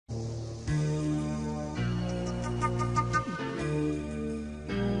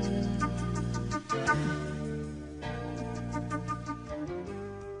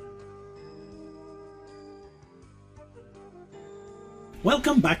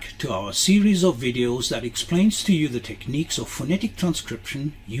Welcome back to our series of videos that explains to you the techniques of phonetic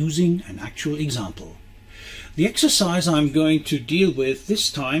transcription using an actual example. The exercise I'm going to deal with this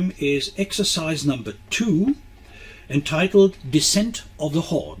time is exercise number 2, entitled Descent of the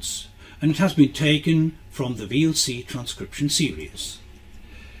Hordes, and it has been taken from the VLC Transcription Series.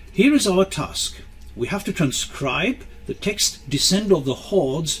 Here is our task. We have to transcribe the text Descent of the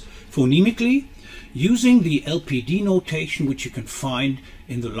Hordes phonemically using the LPD notation which you can find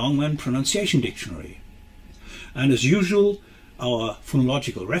in the Longman Pronunciation Dictionary. And as usual, our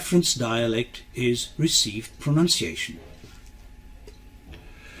phonological reference dialect is received pronunciation.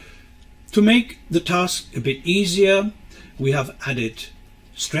 To make the task a bit easier, we have added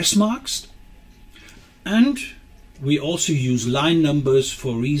stress marks, and we also use line numbers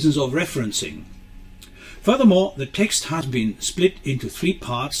for reasons of referencing. Furthermore, the text has been split into 3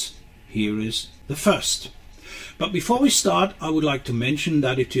 parts. Here is the first. But before we start, I would like to mention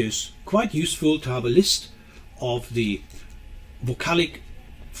that it is quite useful to have a list of the vocalic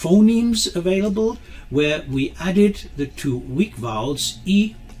phonemes available, where we added the 2 weak vowels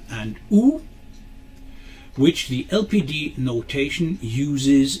E and U, which the LPD notation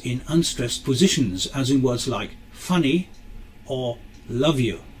uses in unstressed positions, as in words like funny or love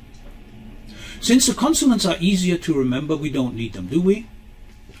you. Since the consonants are easier to remember, we don't need them, do we?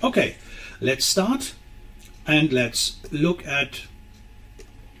 Okay, let's start and let's look at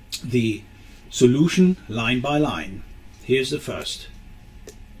the solution line by line. Here's the first.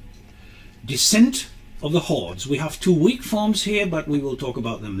 Descent of the hordes. We have 2 weak forms here, but we will talk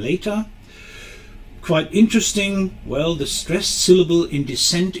about them later. Quite interesting. Well, the stressed syllable in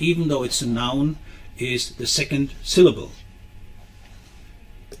descent, even though it's a noun, is the 2nd syllable.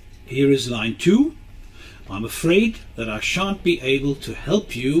 Here is line 2. I'm afraid that I shan't be able to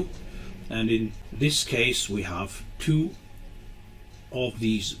help you, and in this case we have 2 of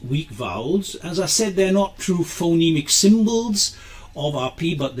these weak vowels. As I said, they're not true phonemic symbols of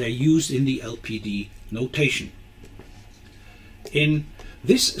RP, but they're used in the LPD notation. In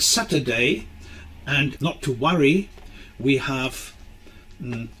this Saturday, and not to worry, we have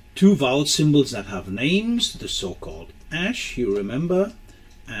 2 vowel symbols that have names, the so-called ash, you remember,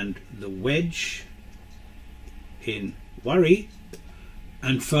 and the wedge in worry,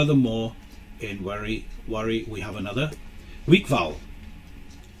 and furthermore in worry we have another weak vowel.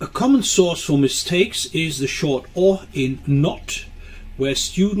 A common source for mistakes is the short or in not, where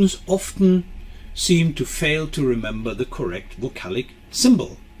students often seem to fail to remember the correct vocalic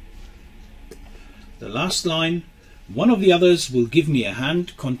symbol. The last line, one of the others will give me a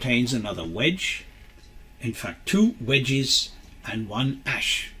hand, contains another wedge, in fact 2 wedges and 1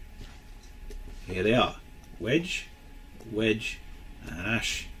 ash. Here they are. Wedge, wedge, and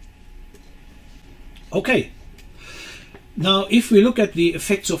ash. Okay, now if we look at the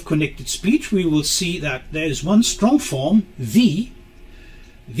effects of connected speech, we will see that there is one strong form, the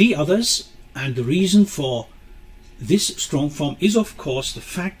others, and the reason for this strong form is of course the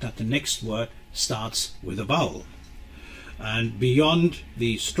fact that the next word starts with a vowel. And beyond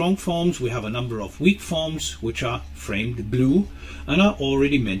the strong forms, we have a number of weak forms which are framed blue, and I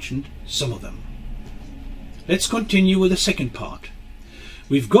already mentioned some of them. Let's continue with the second part.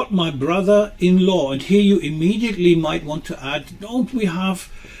 We've got my brother-in-law, and here you immediately might want to add, don't we have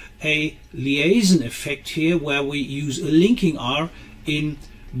a liaison effect here where we use a linking R in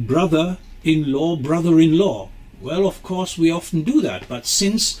brother-in-law, brother-in-law? Well, of course we often do that, but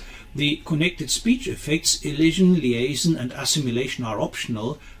since the connected speech effects, elision, liaison and assimilation are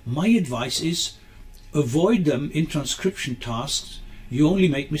optional, my advice is avoid them in transcription tasks. You only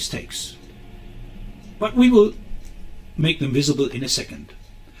make mistakes. But we will make them visible in a second.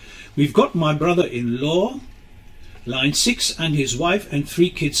 We've got my brother-in-law, line 6, and his wife and 3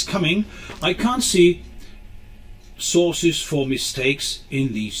 kids coming. I can't see sources for mistakes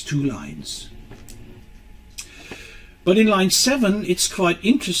in these 2 lines. But in line 7, it's quite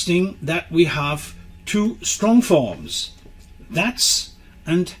interesting that we have 2 strong forms, that's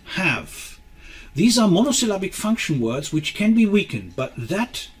and have. These are monosyllabic function words which can be weakened, but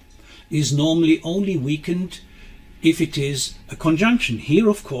that is normally only weakened if it is a conjunction. Here,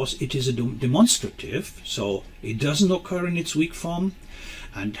 of course, it is a demonstrative, so it doesn't occur in its weak form,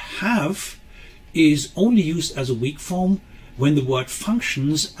 and have is only used as a weak form when the word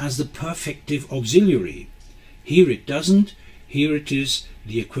functions as the perfective auxiliary. Here it doesn't. Here it is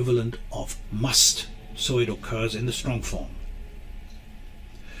the equivalent of must, so it occurs in the strong form.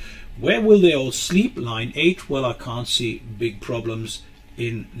 Where will they all sleep? Line 8. Well, I can't see big problems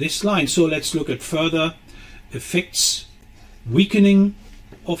in this line, so let's look at further effects. Weakening,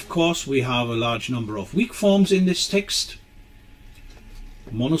 of course, we have a large number of weak forms in this text.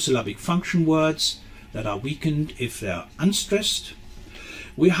 monosyllabic function words that are weakened if they are unstressed.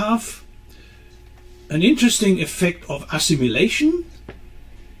 We have an interesting effect of assimilation,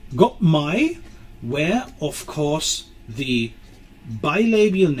 got my, where of course the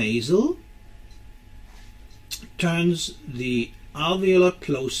bilabial nasal turns the alveolar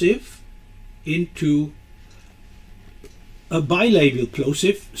plosive into a bilabial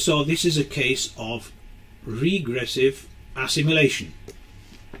plosive, so this is a case of regressive assimilation.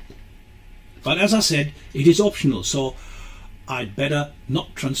 But as I said, it is optional, so I'd better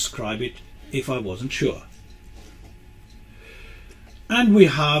not transcribe it if I wasn't sure. And we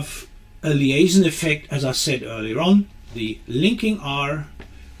have a liaison effect, as I said earlier on, the linking R,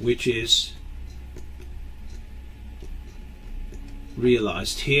 which is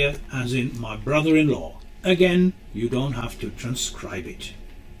realized here as in my brother-in-law. Again, you don't have to transcribe it.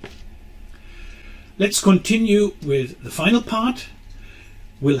 Let's continue with the final part.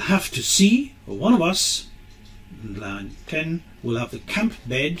 We'll have to see, or one of us, line 10, will have the camp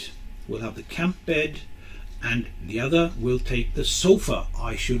bed, and the other will take the sofa,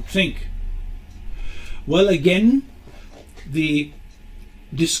 I should think. Well, again, the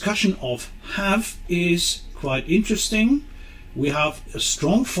discussion of have is quite interesting. We have a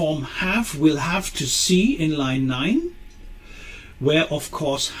strong form have, we'll have to see in line 9, where of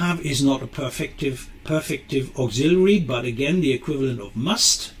course have is not a perfective auxiliary, but again the equivalent of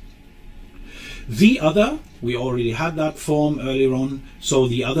must. The other, we already had that form earlier on, so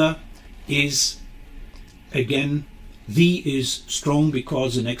the other is, again, the is strong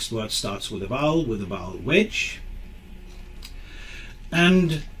because the next word starts with a vowel wedge.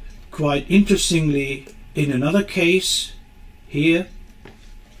 And quite interestingly, in another case, here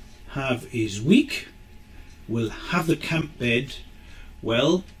have is weak, we'll have the camp bed.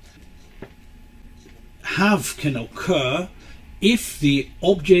 Well, have can occur if the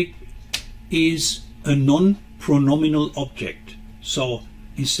object is a non-pronominal object. So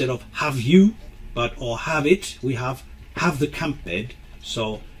instead of have you, or have it, we have the camp bed.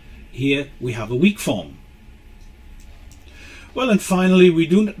 So here we have a weak form. Well, and finally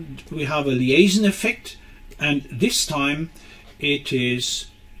we have a liaison effect, and this time it is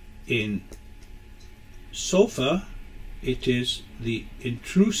in sofa, it is the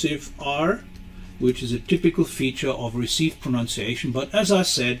intrusive R, which is a typical feature of received pronunciation. But as I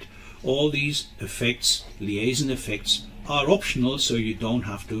said, all these effects, liaison effects, are optional, so you don't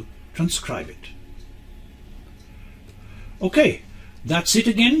have to transcribe it. Okay, that's it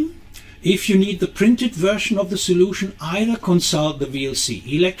again. If you need the printed version of the solution, either consult the VLC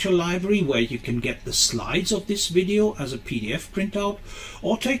e-lecture library, where you can get the slides of this video as a PDF printout,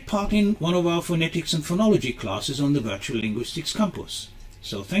 or take part in one of our phonetics and phonology classes on the Virtual Linguistics campus.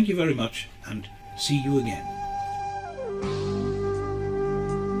 So thank you very much, and see you again.